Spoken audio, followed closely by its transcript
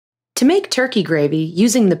To make turkey gravy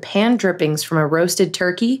using the pan drippings from a roasted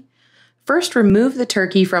turkey, first remove the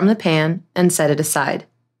turkey from the pan and set it aside.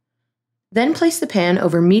 Then place the pan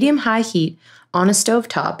over medium-high heat on a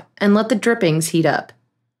stovetop and let the drippings heat up.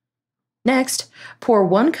 Next, pour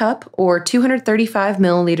 1 cup or 235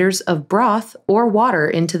 milliliters of broth or water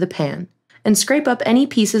into the pan and scrape up any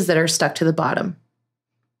pieces that are stuck to the bottom.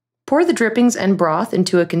 Pour the drippings and broth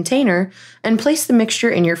into a container and place the mixture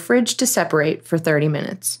in your fridge to separate for 30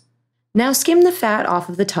 minutes. Now skim the fat off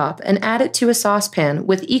of the top and add it to a saucepan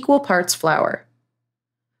with equal parts flour.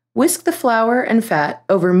 Whisk the flour and fat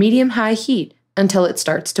over medium-high heat until it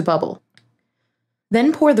starts to bubble.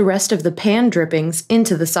 Then pour the rest of the pan drippings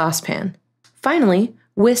into the saucepan. Finally,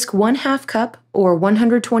 whisk 1/2 cup or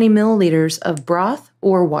 120 milliliters of broth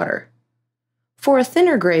or water. For a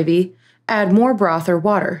thinner gravy, add more broth or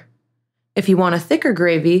water. If you want a thicker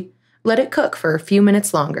gravy, let it cook for a few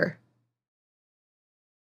minutes longer.